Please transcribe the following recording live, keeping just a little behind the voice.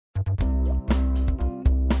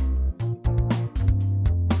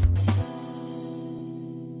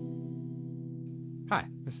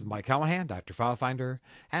This is Mike Callahan, Dr. FileFinder,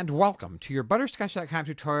 and welcome to your Butterscotch.com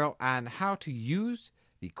tutorial on how to use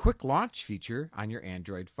the Quick Launch feature on your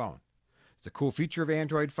Android phone. It's a cool feature of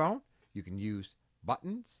Android phone. You can use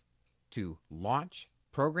buttons to launch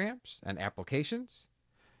programs and applications.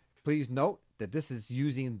 Please note that this is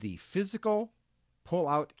using the physical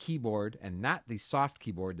pull-out keyboard and not the soft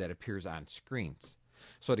keyboard that appears on screens.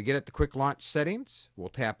 So to get at the Quick Launch settings, we'll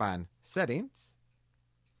tap on Settings.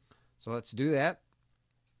 So let's do that.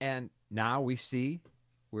 And now we see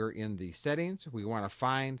we're in the settings. We want to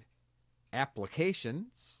find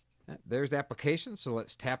applications. There's applications, so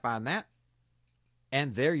let's tap on that.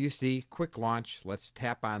 And there you see Quick Launch. Let's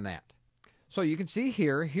tap on that. So you can see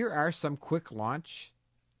here are some Quick Launch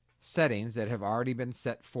settings that have already been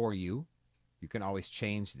set for you. You can always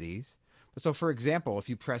change these. So for example, if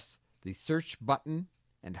you press the search button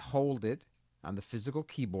and hold it on the physical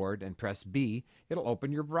keyboard and press B, it'll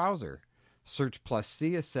open your browser. Search plus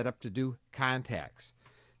C is set up to do contacts.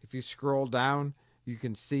 If you scroll down, you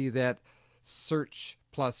can see that Search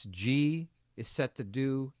plus G is set to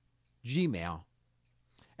do Gmail.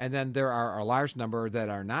 And then there are a large number that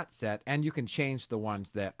are not set, and you can change the ones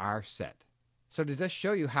that are set. So to just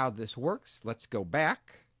show you how this works, let's go back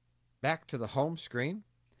to the home screen.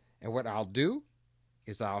 And what I'll do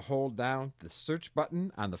is I'll hold down the search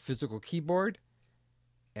button on the physical keyboard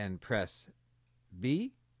and press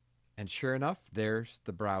B. And sure enough, there's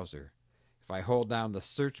the browser. If I hold down the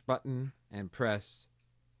search button and press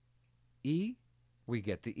E, we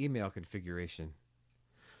get the email configuration.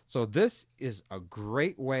 So this is a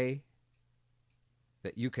great way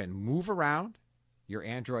that you can move around your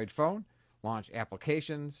Android phone, launch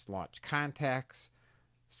applications, launch contacts,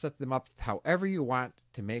 set them up however you want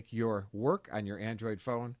to make your work on your Android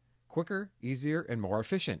phone quicker, easier, and more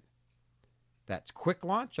efficient. That's Quick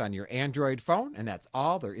Launch on your Android phone, and that's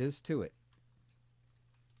all there is to it.